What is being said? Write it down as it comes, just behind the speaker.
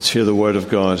Let's hear the word of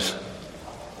God.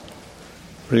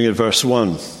 Reading at verse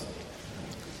 1.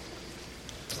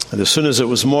 And as soon as it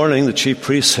was morning, the chief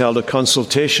priests held a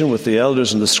consultation with the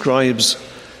elders and the scribes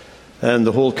and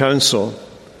the whole council.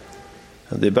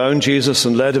 And they bound Jesus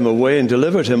and led him away and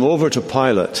delivered him over to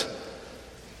Pilate.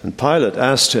 And Pilate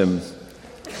asked him,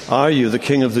 "Are you the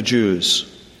king of the Jews?"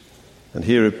 And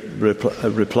he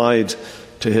replied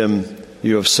to him,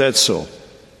 "You have said so."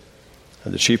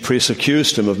 And the chief priests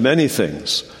accused him of many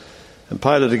things. And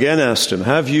Pilate again asked him,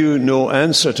 "Have you no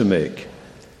answer to make?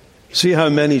 See how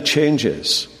many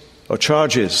charges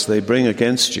they bring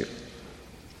against you."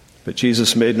 But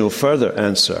Jesus made no further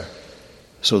answer,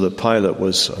 so that Pilate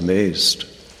was amazed.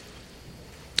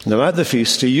 Now at the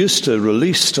feast he used to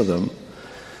release to them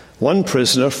one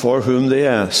prisoner for whom they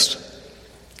asked.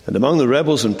 And among the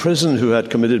rebels in prison who had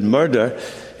committed murder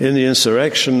in the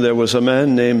insurrection, there was a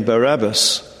man named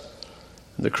Barabbas.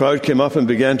 And the crowd came up and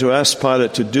began to ask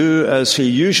Pilate to do as he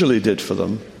usually did for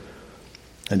them.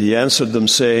 And he answered them,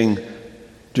 saying,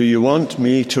 "Do you want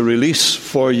me to release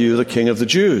for you the king of the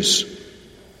Jews?"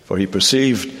 For he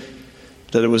perceived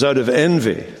that it was out of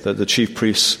envy that the chief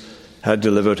priests had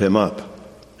delivered him up.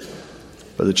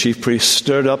 But the chief priests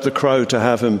stirred up the crowd to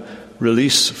have him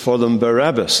release for them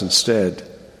Barabbas instead.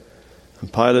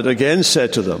 And Pilate again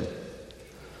said to them,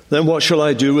 "Then what shall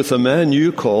I do with the man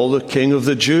you call the king of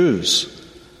the Jews?"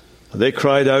 And they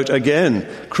cried out again,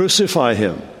 "Crucify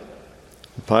him."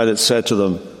 And Pilate said to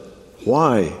them,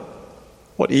 "Why?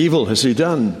 What evil has he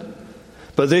done?"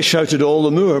 But they shouted all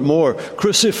the more,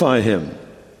 "Crucify him."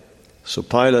 So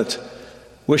Pilate,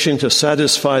 wishing to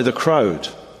satisfy the crowd,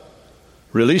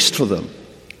 released for them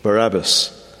Barabbas.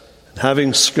 And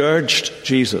having scourged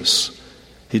Jesus,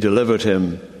 he delivered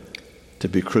him to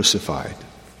be crucified.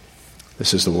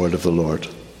 This is the word of the Lord.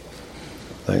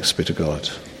 Thanks be to God.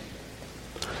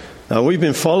 Now we've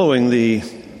been following the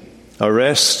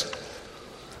arrest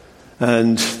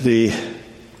and the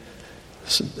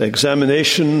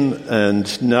examination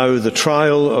and now the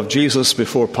trial of Jesus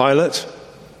before Pilate.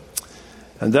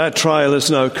 And that trial is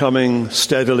now coming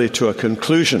steadily to a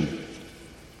conclusion.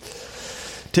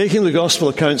 Taking the gospel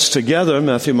accounts together,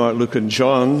 Matthew, Mark, Luke, and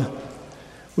John,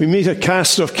 we meet a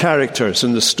cast of characters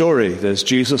in the story. There's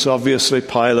Jesus, obviously,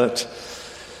 Pilate.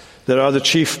 There are the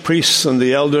chief priests and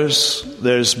the elders.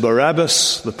 There's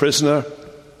Barabbas, the prisoner.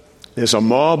 There's a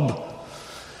mob.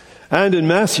 And in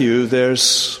Matthew,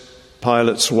 there's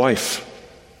Pilate's wife.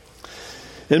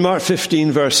 In Mark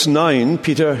 15, verse 9,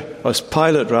 Pilate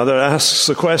asks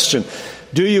the question,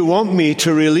 "Do you want me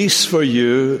to release for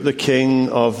you the king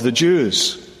of the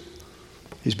Jews?"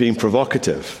 He's being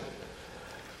provocative.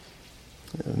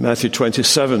 Matthew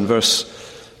 27, verse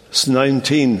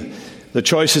 19, the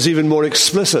choice is even more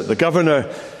explicit. The governor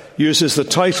uses the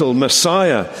title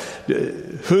Messiah.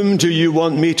 "Whom do you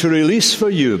want me to release for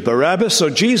you, Barabbas or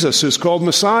Jesus, who's called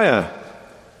Messiah?"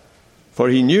 For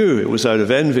he knew it was out of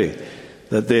envy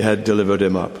that they had delivered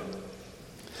him up.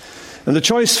 And the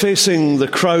choice facing the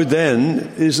crowd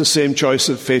then is the same choice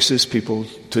that faces people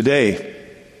today.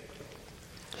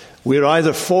 We're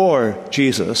either for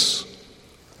Jesus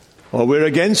or we're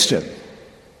against him.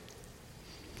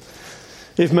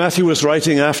 If Matthew was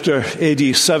writing after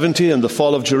AD 70 and the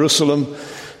fall of Jerusalem,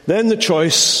 then the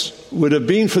choice would have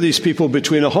been for these people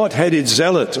between a hot-headed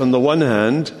zealot on the one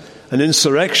hand, an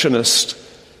insurrectionist,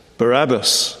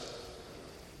 Barabbas,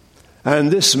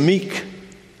 and this meek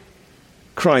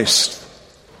Christ,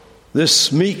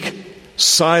 this meek,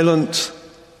 silent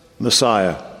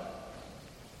Messiah,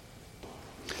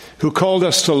 who called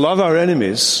us to love our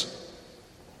enemies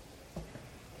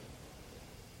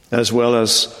as well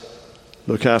as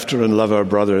look after and love our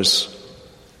brothers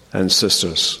and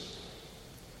sisters.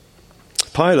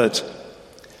 Pilate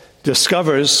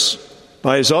discovers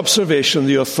by his observation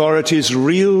the authorities'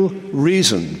 real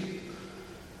reason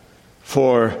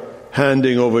for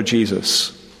handing over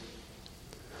Jesus.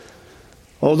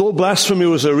 Although blasphemy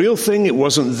was a real thing, it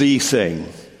wasn't the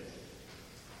thing.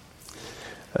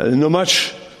 Not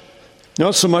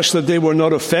so much that they were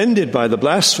not offended by the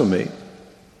blasphemy,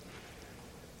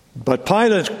 but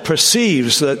Pilate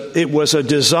perceives that it was a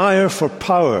desire for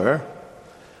power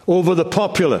over the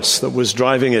populace that was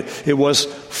driving it. It was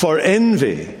for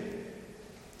envy.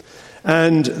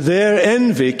 And their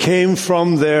envy came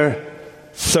from their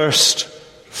thirst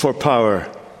for power.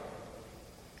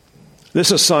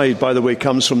 This aside, by the way,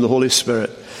 comes from the Holy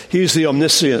Spirit. He's the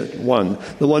omniscient one,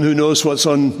 the one who knows what's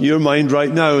on your mind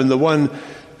right now, and the one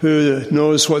who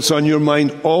knows what's on your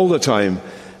mind all the time.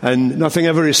 And nothing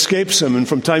ever escapes him. And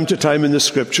from time to time in the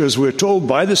Scriptures, we're told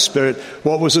by the Spirit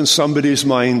what was in somebody's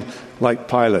mind, like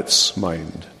Pilate's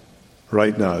mind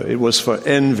right now. It was for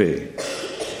envy.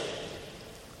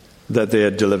 that they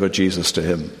had delivered Jesus to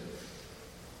him.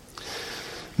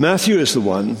 Matthew is the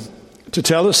one to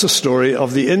tell us the story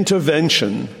of the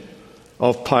intervention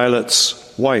of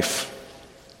Pilate's wife,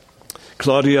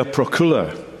 Claudia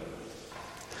Procula.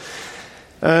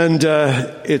 And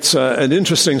it's an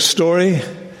interesting story.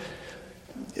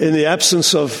 In the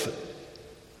absence of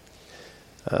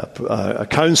a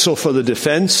counsel for the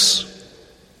defense,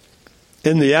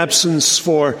 in the absence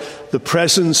for the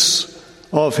presence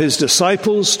of his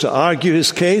disciples to argue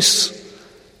his case,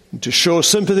 to show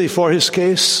sympathy for his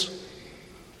case,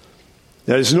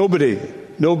 there is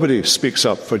nobody speaks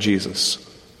up for Jesus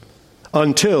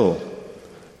until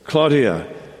Claudia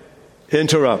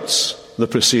interrupts the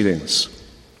proceedings.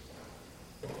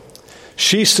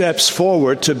 She steps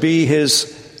forward to be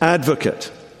his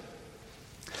advocate.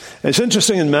 It's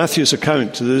interesting in Matthew's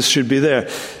account, this should be there.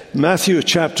 Matthew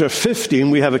chapter 15,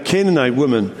 we have a Canaanite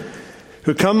woman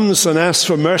who comes and asks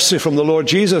for mercy from the Lord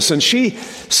Jesus, and she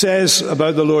says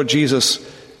about the Lord Jesus,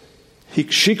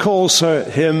 she calls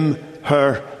him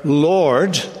her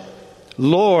Lord,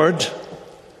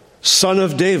 Son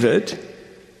of David.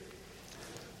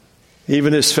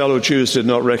 Even his fellow Jews did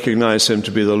not recognize him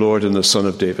to be the Lord and the Son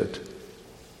of David.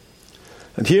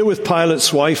 And here with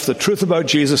Pilate's wife, the truth about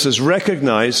Jesus is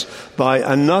recognized by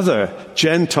another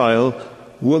Gentile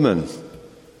woman.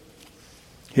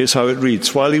 Here's how it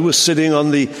reads. While he was sitting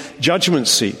on the judgment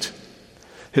seat,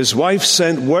 his wife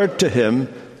sent word to him,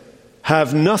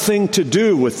 "Have nothing to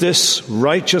do with this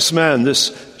righteous man,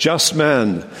 this just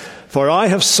man, for I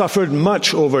have suffered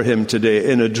much over him today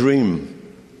in a dream."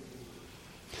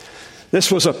 This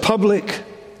was a public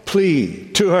plea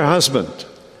to her husband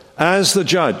as the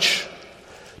judge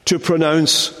to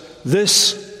pronounce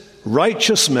this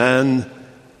righteous man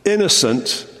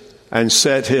innocent and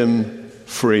set him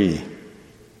free.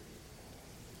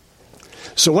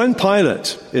 So when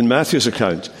Pilate, in Matthew's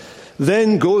account,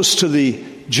 then goes to the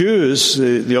Jews,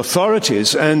 the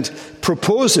authorities, and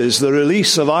proposes the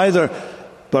release of either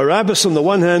Barabbas on the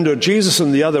one hand or Jesus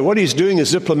on the other, what he's doing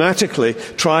is diplomatically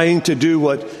trying to do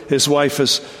what his wife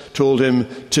has told him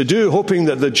to do, hoping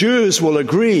that the Jews will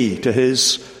agree to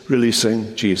his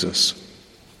releasing Jesus.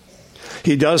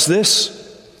 He does this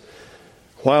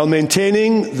while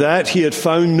maintaining that he had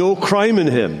found no crime in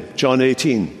him, John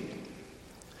 18.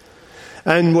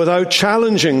 And without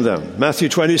challenging them, Matthew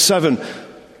 27,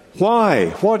 why?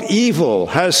 What evil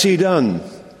has he done?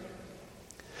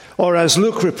 Or as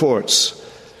Luke reports,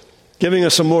 giving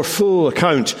us a more full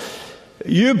account,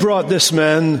 you brought this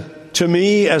man to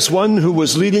me as one who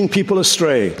was leading people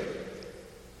astray.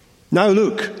 Now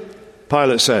look,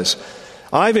 Pilate says,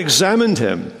 I've examined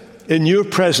him in your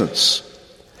presence.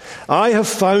 I have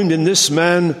found in this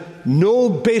man no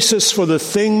basis for the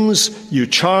things you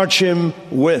charge him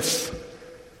with.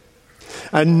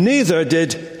 And neither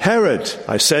did Herod.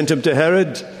 I sent him to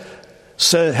Herod.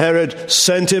 Herod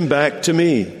sent him back to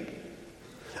me.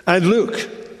 And look,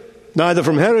 neither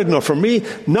from Herod nor from me,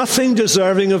 nothing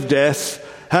deserving of death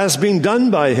has been done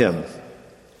by him.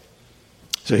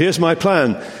 So here's my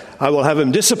plan. I will have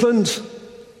him disciplined,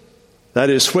 that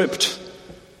is, whipped,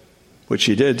 which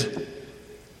he did,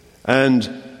 and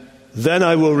then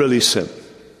I will release him.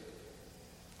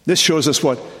 This shows us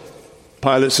what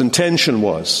Pilate's intention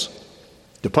was,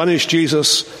 to punish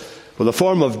Jesus with a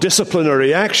form of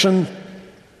disciplinary action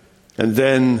and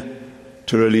then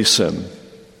to release him.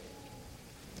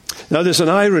 Now there's an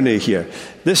irony here.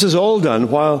 This is all done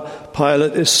while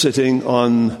Pilate is sitting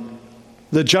on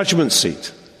the judgment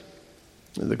seat.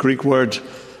 The Greek word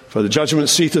for the judgment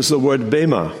seat is the word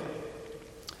bema,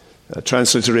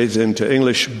 translated into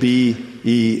English B-E-M-A.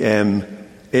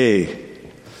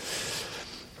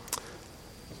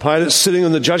 Pilate's sitting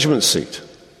on the judgment seat.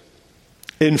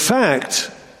 In fact,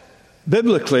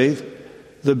 biblically,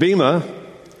 the bema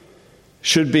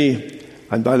should be,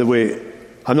 and by the way,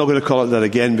 I'm not going to call it that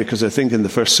again because I think in the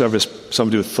first service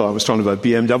somebody thought I was talking about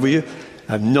BMW.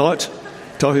 I'm not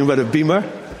talking about a Beamer,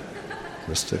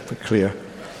 just to be clear.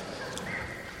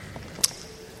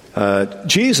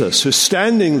 Jesus, who's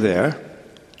standing there,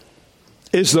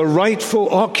 is the rightful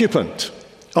occupant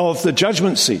of the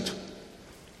judgment seat.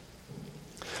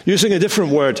 Using a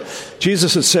different word,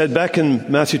 Jesus had said back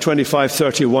in Matthew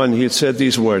 25:31, he had said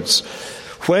these words,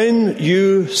 "When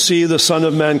you see the Son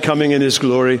of Man coming in his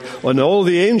glory, and all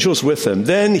the angels with him,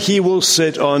 then he will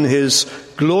sit on his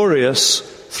glorious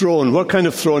throne." What kind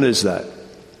of throne is that?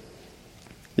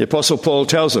 The Apostle Paul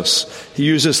tells us. He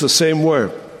uses the same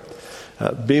word,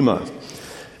 bema.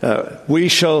 We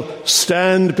shall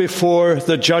stand before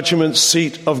the judgment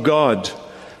seat of God,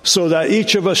 so that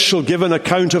each of us shall give an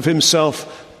account of himself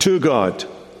to God.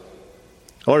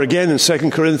 Or again in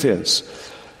 2 Corinthians,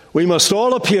 We must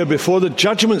all appear before the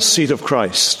judgment seat of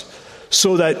Christ,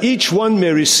 so that each one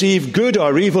may receive good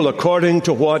or evil according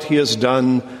to what he has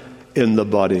done in the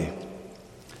body.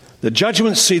 The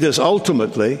judgment seat is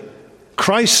ultimately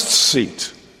Christ's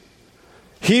seat.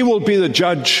 He will be the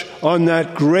judge on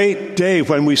that great day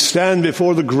when we stand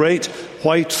before the great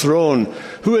white throne.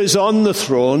 Who is on the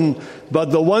throne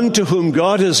but the one to whom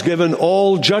God has given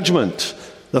all judgment?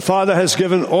 The Father has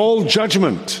given all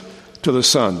judgment to the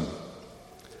Son.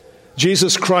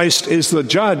 Jesus Christ is the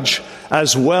judge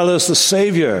as well as the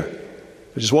Savior,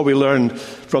 which is what we learned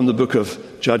from the book of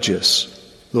Judges.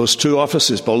 Those two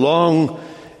offices belong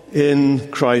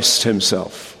in Christ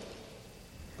himself.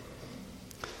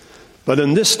 But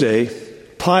in this day,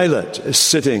 Pilate is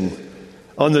sitting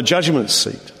on the judgment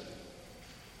seat.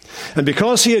 And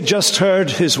because he had just heard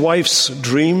his wife's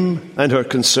dream and her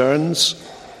concerns,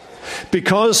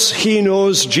 because he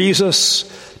knows Jesus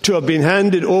to have been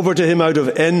handed over to him out of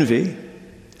envy,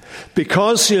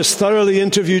 because he has thoroughly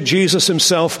interviewed Jesus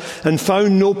himself and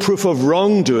found no proof of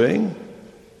wrongdoing,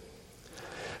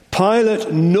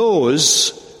 Pilate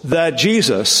knows that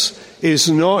Jesus is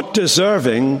not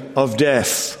deserving of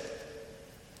death.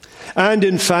 And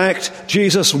in fact,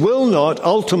 Jesus will not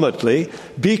ultimately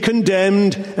be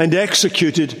condemned and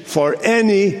executed for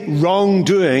any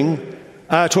wrongdoing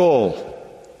at all.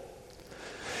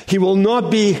 He will not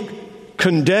be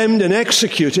condemned and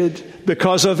executed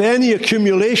because of any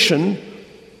accumulation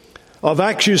of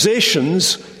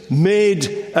accusations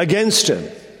made against him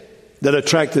that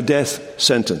attract the death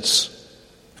sentence.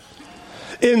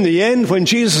 In the end, when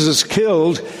Jesus is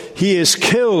killed, he is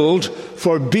killed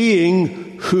for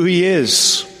being who he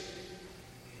is.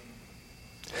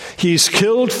 He's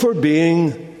killed for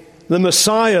being the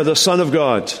Messiah, the Son of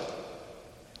God,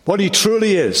 what he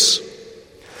truly is.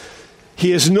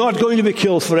 He is not going to be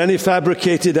killed for any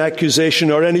fabricated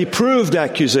accusation or any proved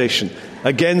accusation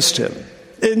against him.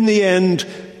 In the end,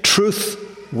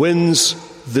 truth wins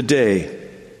the day.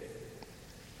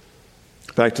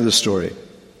 Back to the story.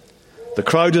 The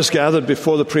crowd is gathered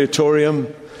before the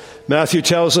praetorium. Matthew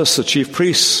tells us the chief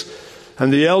priests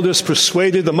and the elders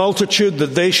persuaded the multitude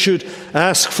that they should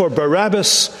ask for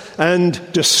Barabbas and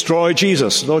destroy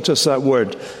Jesus. Notice that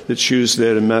word that's used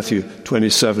there in Matthew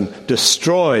 27.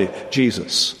 Destroy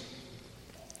Jesus.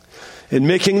 In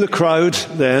making the crowd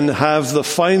then have the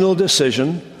final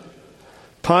decision,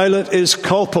 Pilate is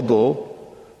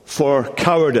culpable for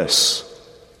cowardice.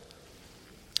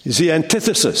 He's the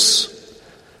antithesis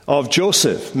of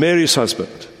Joseph, Mary's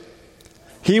husband.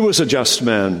 He was a just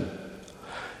man.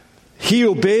 He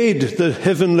obeyed the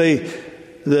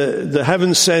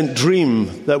heaven-sent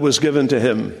dream that was given to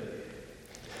him.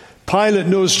 Pilate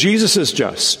knows Jesus is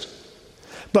just,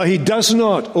 but he does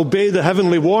not obey the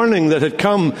heavenly warning that had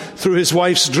come through his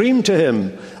wife's dream to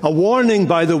him. A warning,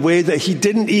 by the way, that he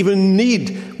didn't even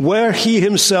need were he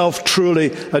himself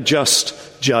truly a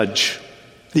just judge.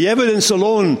 The evidence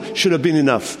alone should have been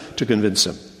enough to convince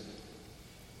him.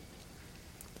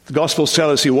 The Gospels tell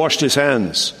us he washed his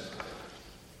hands,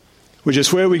 which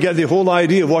is where we get the whole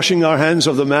idea of washing our hands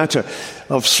of the matter,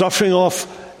 of sloughing off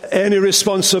any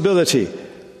responsibility.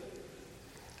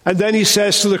 And then he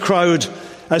says to the crowd,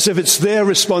 as if it's their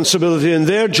responsibility and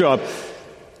their job,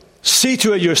 see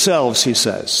to it yourselves, he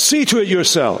says. See to it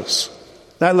yourselves.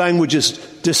 That language is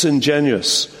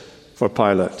disingenuous for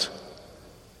Pilate,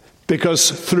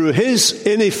 because through his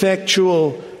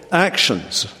ineffectual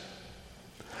actions,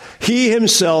 he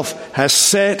himself has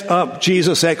set up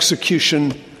Jesus'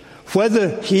 execution,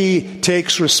 whether he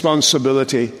takes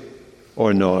responsibility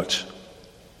or not.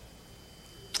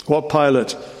 What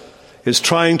Pilate is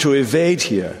trying to evade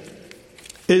here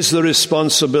is the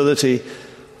responsibility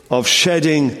of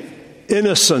shedding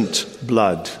innocent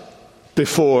blood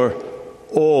before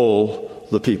all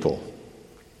the people.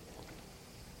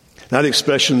 That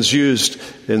expression is used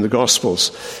in the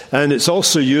Gospels, and it's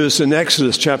also used in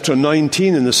Exodus chapter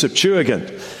 19 in the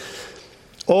Septuagint.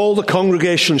 All the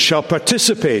congregation shall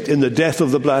participate in the death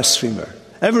of the blasphemer.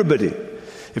 Everybody.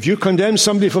 If you condemn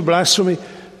somebody for blasphemy,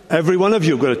 every one of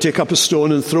you are going to take up a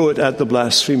stone and throw it at the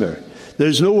blasphemer.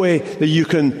 There's no way that you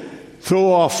can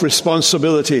throw off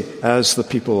responsibility as the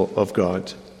people of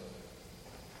God.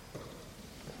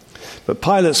 But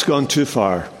Pilate's gone too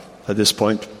far at this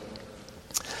point.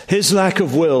 His lack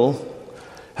of will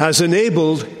has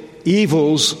enabled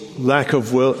evil's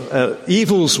will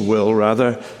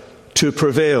to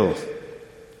prevail.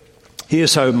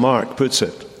 Here's how Mark puts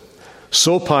it.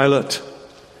 So Pilate,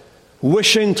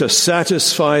 wishing to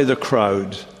satisfy the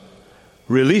crowd,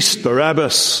 released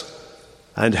Barabbas,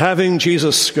 and having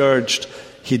Jesus scourged,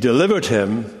 he delivered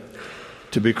him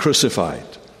to be crucified.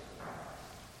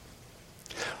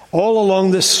 All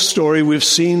along this story, we've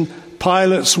seen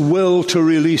Pilate's will to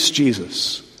release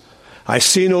Jesus. I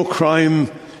see no crime.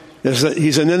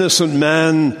 He's an innocent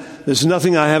man. There's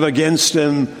nothing I have against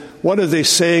him. What are they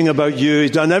saying about you?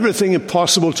 He's done everything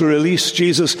possible to release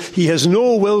Jesus. He has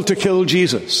no will to kill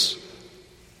Jesus.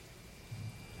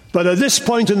 But at this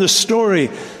point in the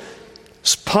story,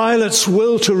 Pilate's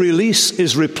will to release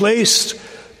is replaced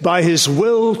by his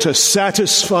will to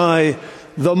satisfy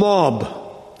the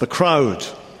mob, the crowd.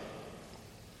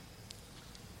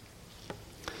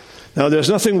 Now, there's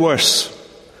nothing worse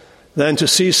than to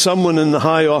see someone in the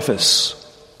high office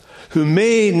who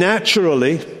may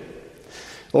naturally,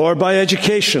 or by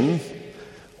education,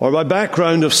 or by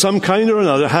background of some kind or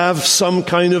another, have some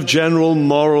kind of general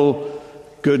moral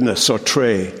goodness or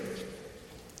trait.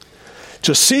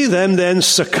 To see them then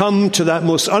succumb to that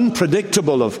most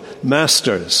unpredictable of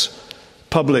masters,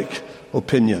 public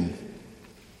opinion.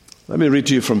 Let me read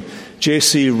to you from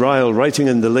J.C. Ryle, writing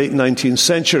in the late 19th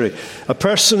century. A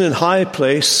person in high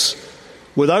place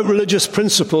without religious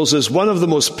principles is one of the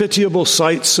most pitiable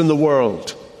sights in the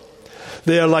world.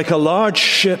 They are like a large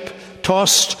ship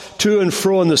tossed to and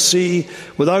fro in the sea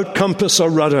without compass or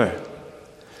rudder.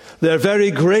 Their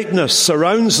very greatness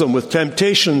surrounds them with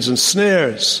temptations and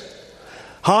snares.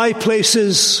 High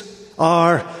places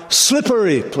are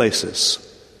slippery places.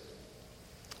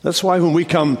 That's why when we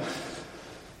come,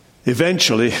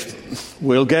 eventually,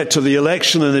 we'll get to the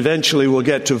election and eventually we'll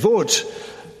get to vote.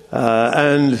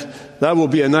 And that will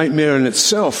be a nightmare in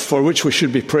itself, for which we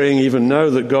should be praying even now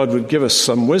that God would give us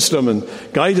some wisdom and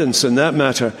guidance in that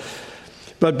matter.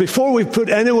 But before we put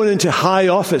anyone into high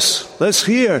office, let's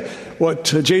hear what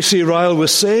J.C. Ryle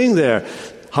was saying there.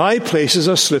 High places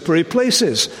are slippery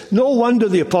places. No wonder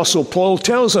the Apostle Paul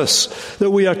tells us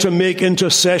that we are to make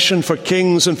intercession for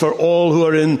kings and for all who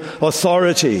are in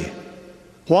authority.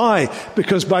 Why?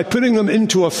 Because by putting them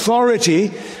into authority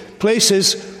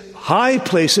places, high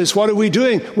places, what are we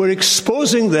doing? We're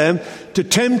exposing them to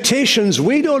temptations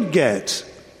we don't get.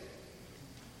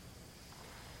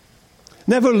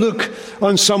 Never look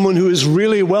on someone who is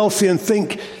really wealthy and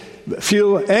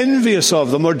feel envious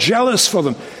of them or jealous for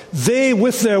them. They,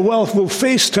 with their wealth, will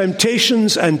face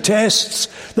temptations and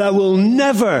tests that will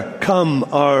never come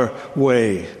our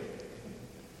way.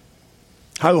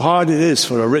 How hard it is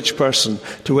for a rich person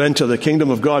to enter the kingdom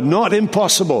of God. Not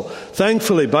impossible,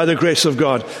 thankfully, by the grace of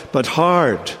God, but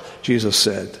hard, Jesus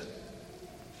said.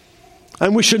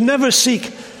 And we should never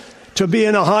seek to be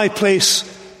in a high place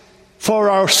for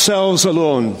ourselves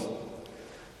alone.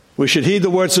 We should heed the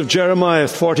words of Jeremiah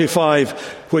 45,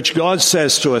 which God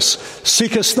says to us,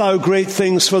 "Seekest thou great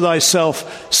things for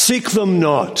thyself? Seek them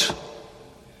not.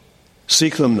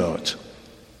 Seek them not."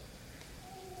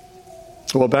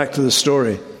 Well, back to the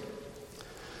story.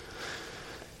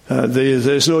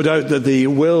 There's no doubt that the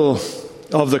will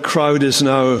of the crowd is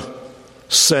now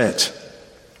set.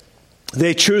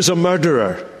 They choose a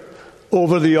murderer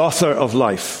over the author of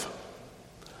life.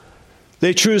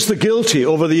 They choose the guilty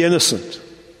over the innocent.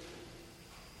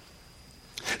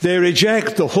 They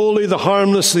reject the holy, the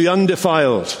harmless, the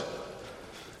undefiled,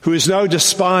 who is now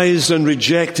despised and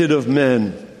rejected of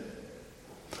men.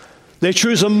 They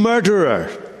choose a murderer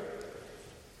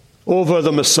over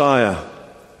the Messiah.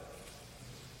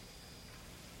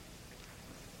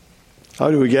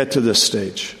 How do we get to this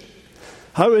stage?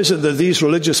 How is it that these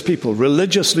religious people,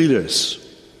 religious leaders,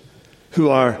 who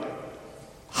are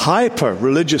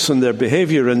hyper-religious in their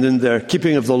behavior and in their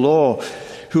keeping of the law,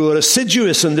 who are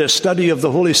assiduous in their study of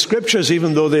the Holy Scriptures,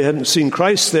 even though they hadn't seen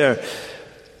Christ there,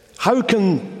 how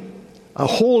can a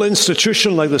whole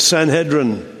institution like the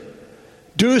Sanhedrin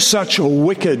do such a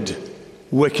wicked,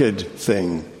 wicked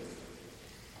thing?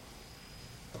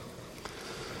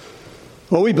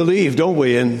 Well, we believe, don't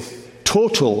we, in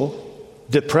total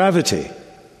depravity.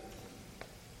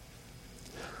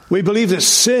 We believe that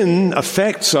sin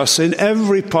affects us in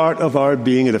every part of our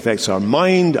being. It affects our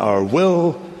mind, our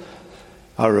will,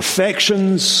 our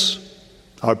affections,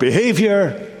 our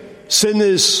behavior. Sin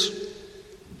is,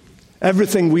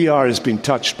 everything we are has been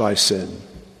touched by sin.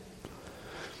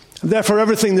 And therefore,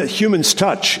 everything that humans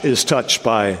touch is touched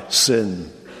by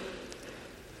sin.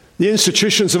 The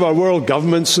institutions of our world,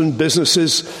 governments and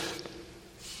businesses,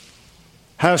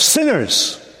 have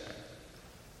sinners.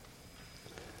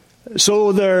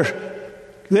 So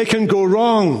they can go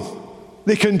wrong.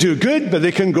 They can do good, but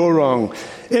they can go wrong.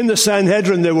 In the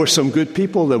Sanhedrin, there were some good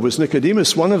people. There was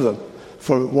Nicodemus, one of them,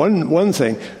 for one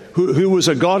thing, who was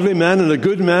a godly man and a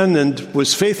good man and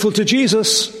was faithful to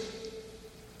Jesus.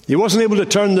 He wasn't able to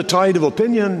turn the tide of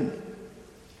opinion.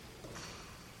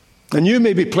 And you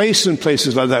may be placed in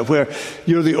places like that where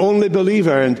you're the only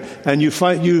believer, and you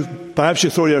find Perhaps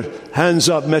you throw your hands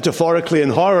up metaphorically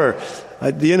in horror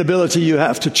at the inability you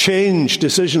have to change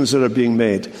decisions that are being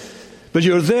made. But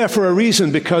you're there for a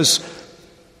reason, because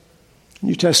the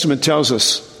New Testament tells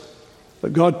us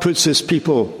that God puts his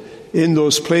people in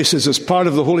those places as part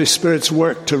of the Holy Spirit's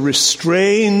work to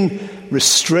restrain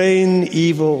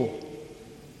evil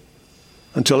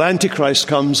until Antichrist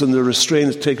comes and the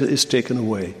restraint is taken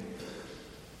away.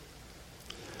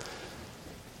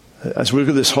 As we look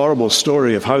at this horrible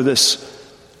story of how this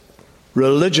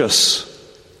religious,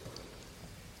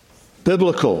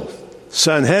 biblical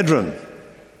Sanhedrin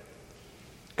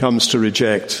comes to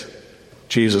reject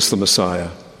Jesus the Messiah.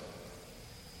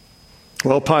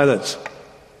 Well, Pilate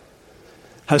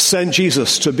has sent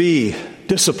Jesus to be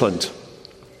disciplined.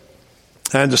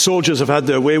 And the soldiers have had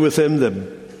their way with him.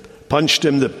 They've punched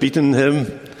him, they've beaten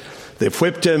him, they've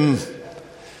whipped him,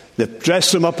 they've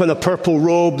dressed him up in a purple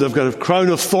robe, they've got a crown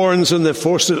of thorns and they've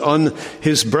forced it on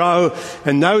his brow.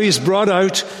 And now he's brought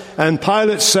out, and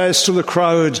Pilate says to the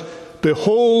crowd,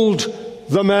 "Behold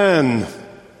the man,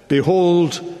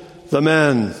 behold the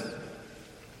man."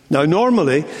 Now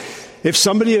normally, if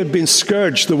somebody had been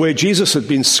scourged the way Jesus had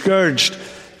been scourged,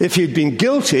 if he'd been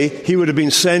guilty, he would have been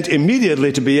sent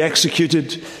immediately to be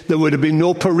executed. There would have been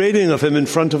no parading of him in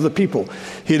front of the people.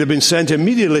 He'd have been sent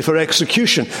immediately for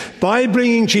execution. By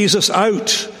bringing Jesus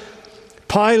out,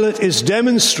 Pilate is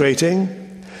demonstrating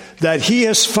that he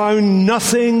has found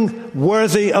nothing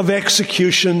worthy of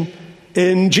execution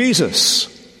in Jesus.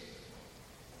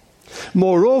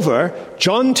 Moreover,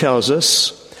 John tells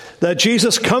us that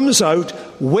Jesus comes out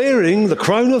wearing the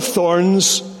crown of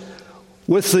thorns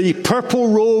with the purple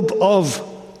robe of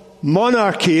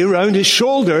monarchy around his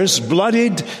shoulders,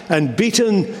 bloodied and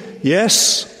beaten,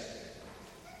 yes,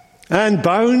 and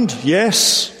bound,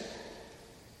 yes.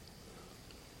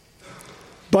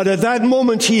 But at that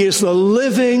moment, he is the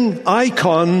living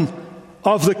icon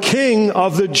of the King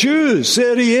of the Jews.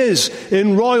 There he is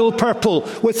in royal purple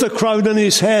with the crown on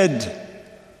his head.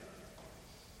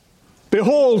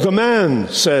 "Behold the man,"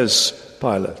 says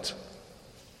Pilate.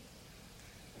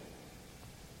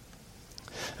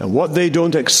 And what they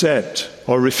don't accept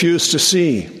or refuse to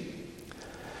see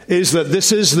is that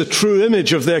this is the true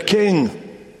image of their king,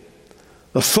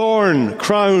 the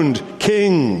thorn-crowned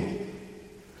king,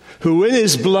 who in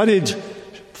his bloodied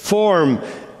form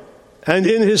and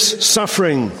in his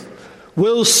suffering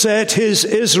will set his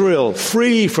Israel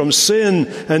free from sin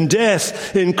and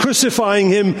death. In crucifying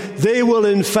him, they will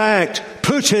in fact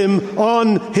put him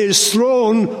on his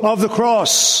throne of the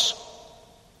cross.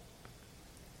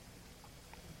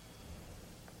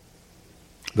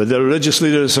 But the religious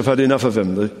leaders have had enough of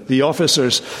him. The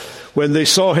officers, when they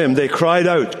saw him, they cried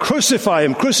out, "Crucify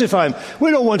him, crucify him.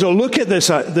 We don't want to look at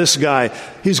this guy.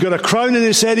 He's got a crown in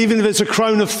his head, even if it's a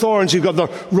crown of thorns. He's got the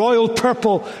royal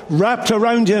purple wrapped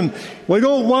around him. We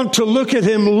don't want to look at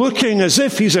him looking as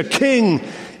if he's a king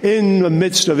in the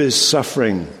midst of his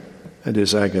suffering and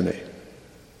his agony."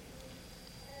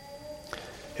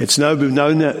 It's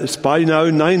by now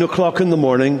 9 o'clock in the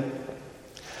morning.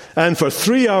 And for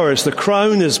 3 hours, the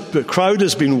crowd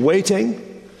has been waiting.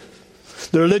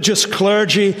 The religious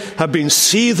clergy have been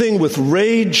seething with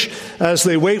rage as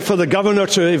they wait for the governor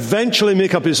to eventually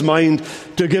make up his mind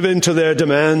to give in to their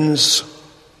demands.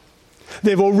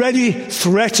 They've already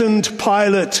threatened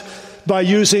Pilate by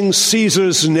using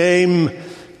Caesar's name.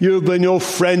 "You'll be no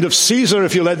friend of Caesar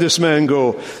if you let this man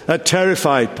go." That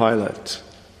terrified Pilate.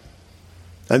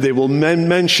 And they will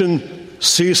mention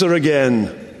Caesar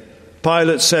again.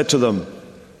 Pilate said to them,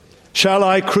 "Shall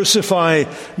I crucify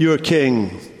your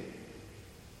king?"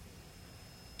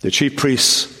 The chief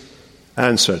priests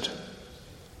answered,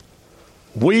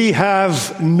 "We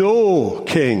have no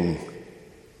king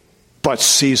but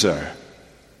Caesar."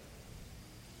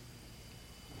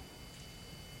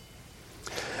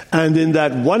 And in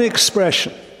that one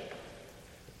expression,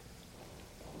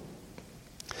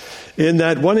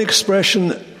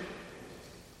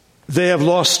 they have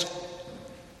lost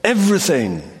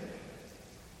everything.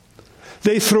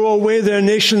 They throw away their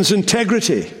nation's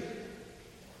integrity.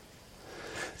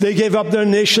 They gave up their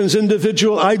nation's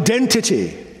individual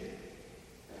identity.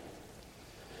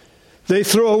 They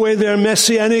throw away their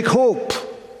messianic hope.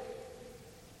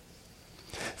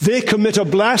 They commit a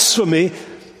blasphemy.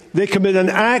 They commit an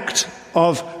act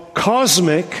of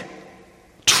cosmic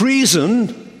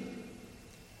treason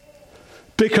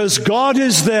because God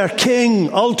is their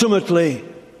king ultimately.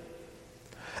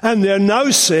 And they're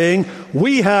now saying,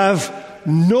 "We have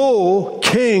no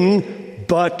king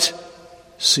but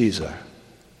Caesar."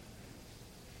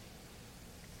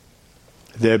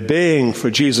 They're baying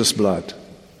for Jesus' blood.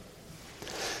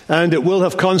 And it will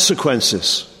have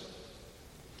consequences.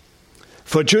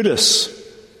 For Judas,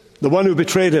 the one who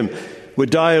betrayed him,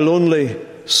 would die a lonely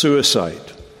suicide.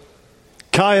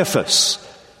 Caiaphas,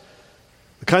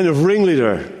 the kind of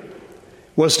ringleader,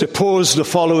 was deposed the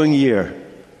following year.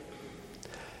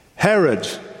 Herod,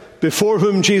 before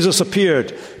whom Jesus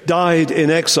appeared, died in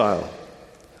exile.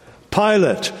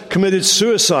 Pilate committed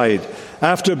suicide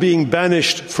after being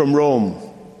banished from Rome.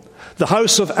 The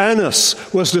house of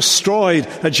Annas was destroyed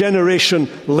a generation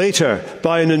later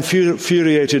by an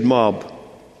infuriated mob.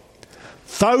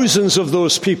 Thousands of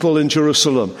those people in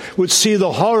Jerusalem would see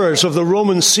the horrors of the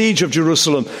Roman siege of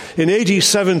Jerusalem in AD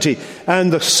 70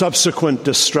 and the subsequent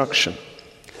destruction.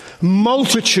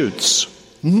 Multitudes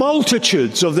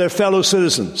of their fellow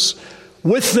citizens,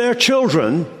 with their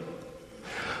children,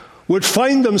 would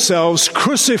find themselves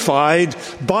crucified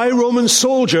by Roman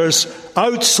soldiers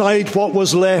outside what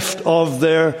was left of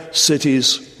their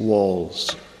city's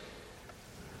walls.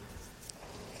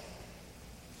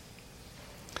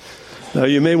 Now,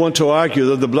 you may want to argue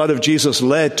that the blood of Jesus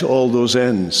led to all those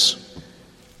ends.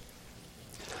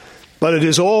 But it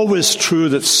is always true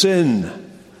that sin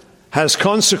has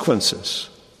consequences.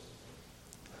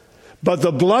 But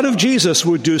the blood of Jesus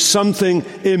would do something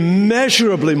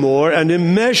immeasurably more and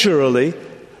immeasurably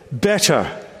better.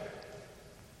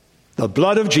 The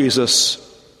blood of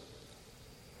Jesus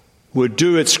would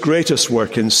do its greatest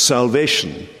work in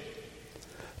salvation,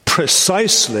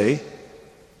 precisely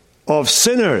of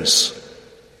sinners.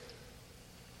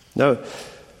 Now,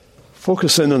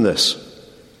 focus in on this.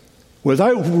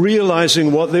 Without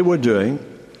realizing what they were doing,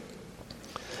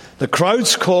 the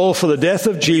crowd's call for the death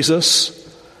of Jesus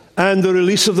and the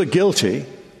release of the guilty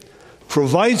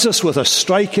provides us with a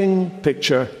striking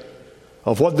picture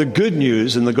of what the good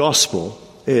news in the gospel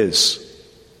is.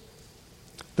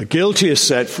 The guilty is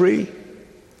set free.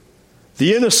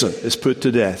 The innocent is put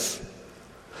to death.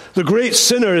 The great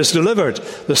sinner is delivered.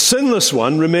 The sinless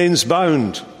one remains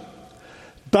bound.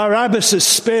 Barabbas is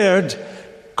spared.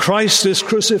 Christ is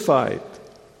crucified.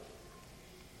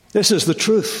 This is the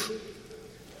truth.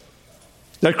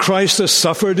 That Christ has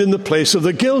suffered in the place of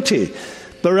the guilty.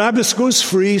 Barabbas goes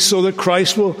free so that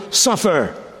Christ will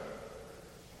suffer.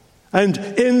 And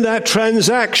in that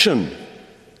transaction,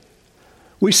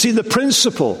 we see the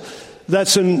principle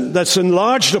that's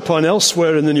enlarged upon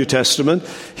elsewhere in the New Testament.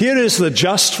 Here is the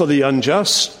just for the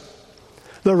unjust,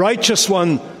 the righteous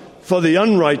one for the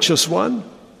unrighteous one.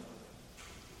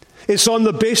 It's on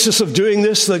the basis of doing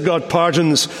this that God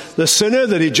pardons the sinner,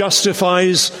 that he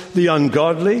justifies the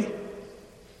ungodly.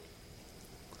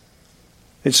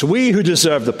 It's we who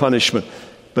deserve the punishment,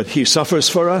 but he suffers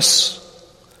for us.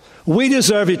 We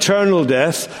deserve eternal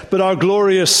death, but our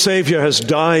glorious Savior has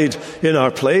died in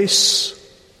our place.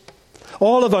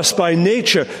 All of us by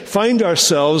nature find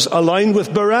ourselves aligned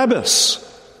with Barabbas.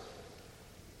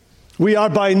 We are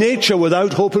by nature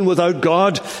without hope and without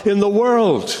God in the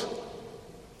world.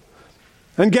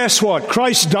 And guess what?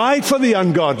 Christ died for the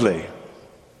ungodly.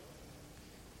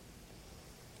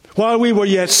 While we were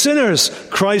yet sinners,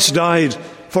 Christ died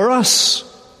for us.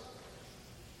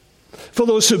 For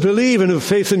those who believe and have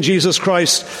faith in Jesus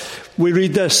Christ, we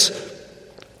read this.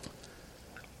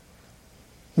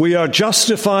 We are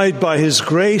justified by his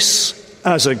grace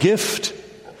as a gift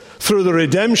through the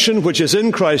redemption which is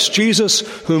in Christ Jesus,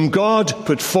 whom God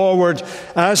put forward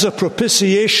as a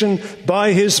propitiation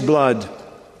by his blood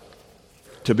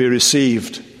to be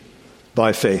received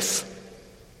by faith.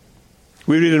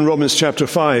 We read in Romans chapter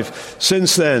 5,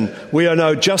 since then we are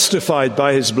now justified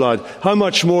by his blood. How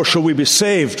much more shall we be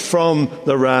saved from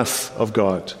the wrath of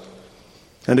God?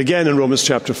 And again in Romans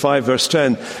chapter 5, verse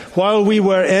 10, while we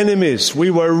were enemies, we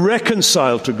were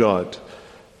reconciled to God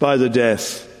by the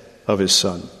death of his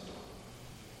Son.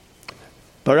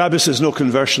 Barabbas is no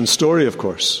conversion story, of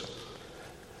course.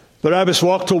 Barabbas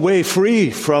walked away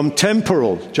free from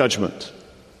temporal judgment,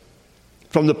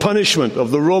 from the punishment of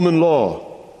the Roman law.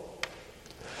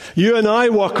 You and I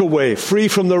walk away free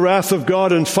from the wrath of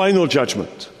God and final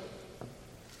judgment.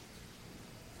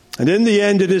 And in the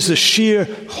end, it is the sheer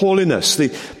holiness,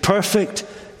 the perfect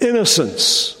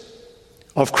innocence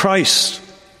of Christ,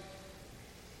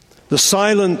 the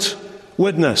silent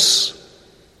witness,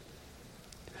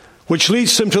 which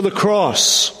leads him to the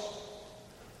cross.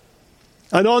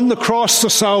 And on the cross, the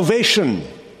salvation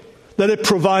that it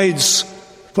provides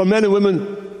for men and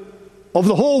women of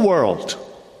the whole world.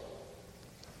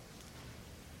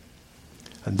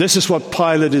 And this is what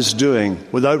Pilate is doing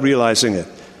without realizing it,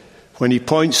 when he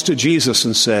points to Jesus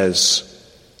and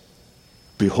says,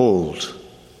 behold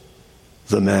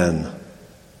the man.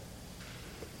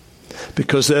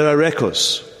 Because there are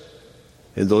echoes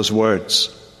in those words.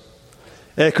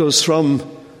 Echoes from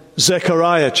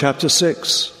Zechariah chapter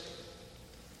 6.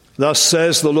 Thus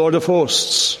says the Lord of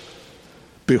hosts,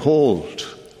 behold,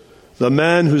 the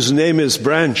man whose name is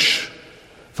Branch,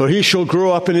 for he shall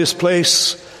grow up in his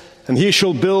place, and he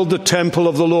shall build the temple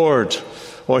of the Lord,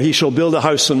 or he shall build a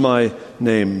house in my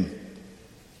name.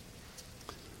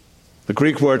 The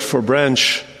Greek word for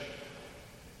branch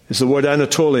is the word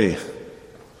Anatole,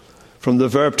 from the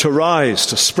verb to rise,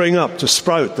 to spring up, to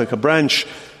sprout, like a branch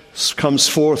comes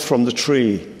forth from the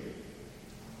tree.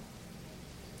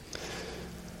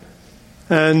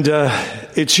 And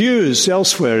it's used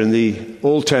elsewhere in the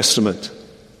Old Testament.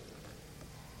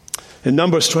 In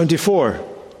Numbers 24,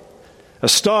 a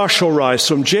star shall rise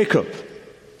from Jacob.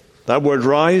 That word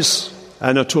rise,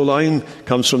 Anatoline,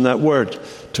 comes from that word,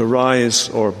 to rise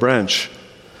or branch.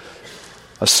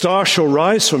 A star shall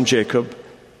rise from Jacob,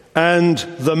 and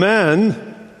the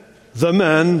man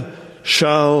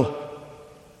shall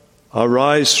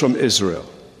arise from Israel.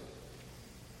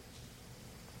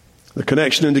 The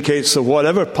connection indicates that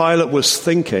whatever Pilate was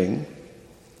thinking,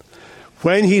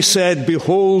 when he said,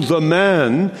 behold the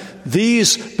man,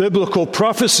 these biblical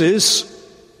prophecies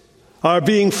are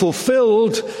being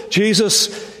fulfilled. Jesus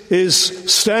is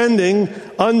standing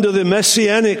under the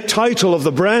messianic title of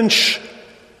the branch,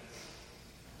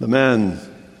 the man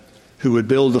who would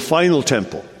build the final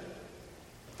temple.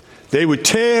 They would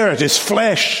tear at his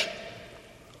flesh,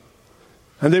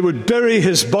 and they would bury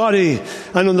his body,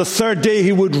 and on the third day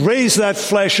he would raise that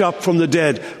flesh up from the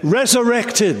dead,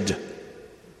 resurrected,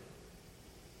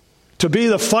 to be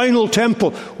the final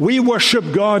temple. We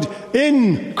worship God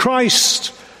in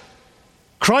Christ.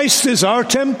 Christ is our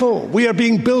temple. We are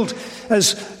being built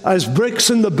as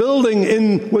bricks in the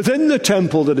building within the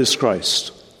temple that is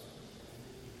Christ.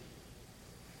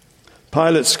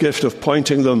 Pilate's gift of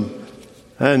pointing them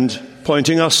and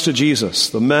pointing us to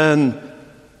Jesus, the man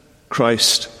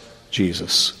Christ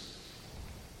Jesus.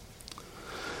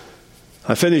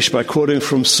 I finish by quoting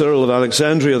from Cyril of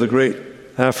Alexandria, the great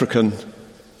African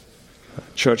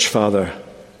church father.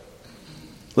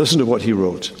 Listen to what he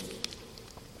wrote.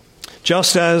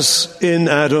 Just as in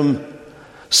Adam,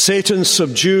 Satan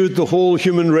subdued the whole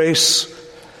human race,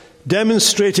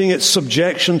 demonstrating its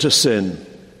subjection to sin,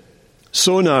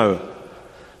 so now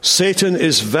Satan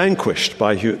is vanquished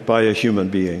by a human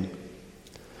being.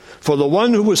 For the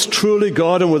one who was truly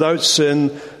God and without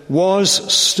sin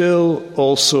was still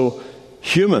also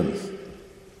human.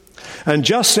 And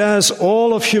just as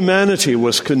all of humanity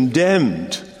was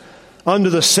condemned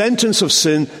under the sentence of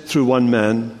sin through one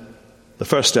man, the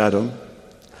first Adam,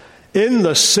 in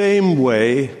the same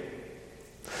way,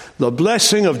 the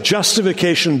blessing of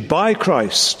justification by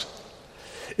Christ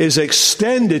is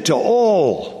extended to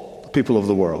all the people of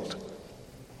the world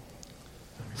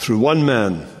through one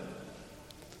man,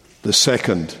 the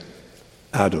second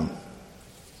Adam.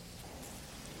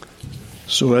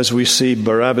 So as we see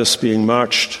Barabbas being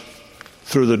marched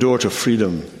through the door to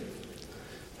freedom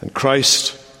and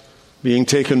Christ being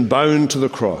taken bound to the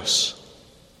cross,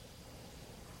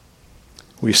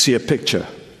 we see a picture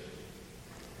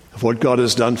of what God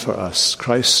has done for us.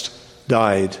 Christ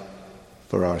died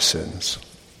for our sins.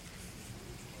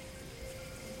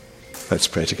 Let's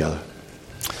pray together.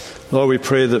 Lord, we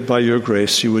pray that by your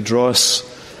grace you would draw us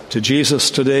to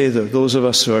Jesus today, that those of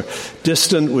us who are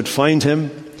distant would find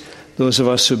him. Those of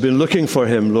us who have been looking for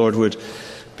him, Lord, would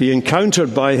be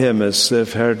encountered by him as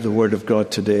they've heard the word of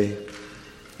God today,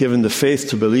 given the faith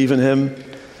to believe in him.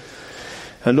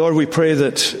 And Lord, we pray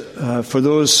that for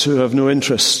those who have no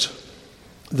interest,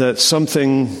 that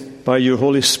something by your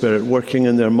Holy Spirit working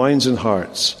in their minds and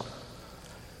hearts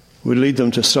would lead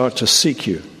them to start to seek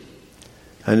you,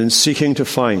 and in seeking to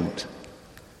find,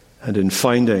 and in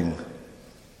finding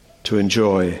to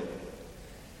enjoy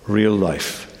real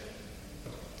life.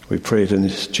 We pray it in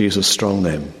Jesus' strong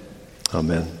name.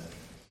 Amen.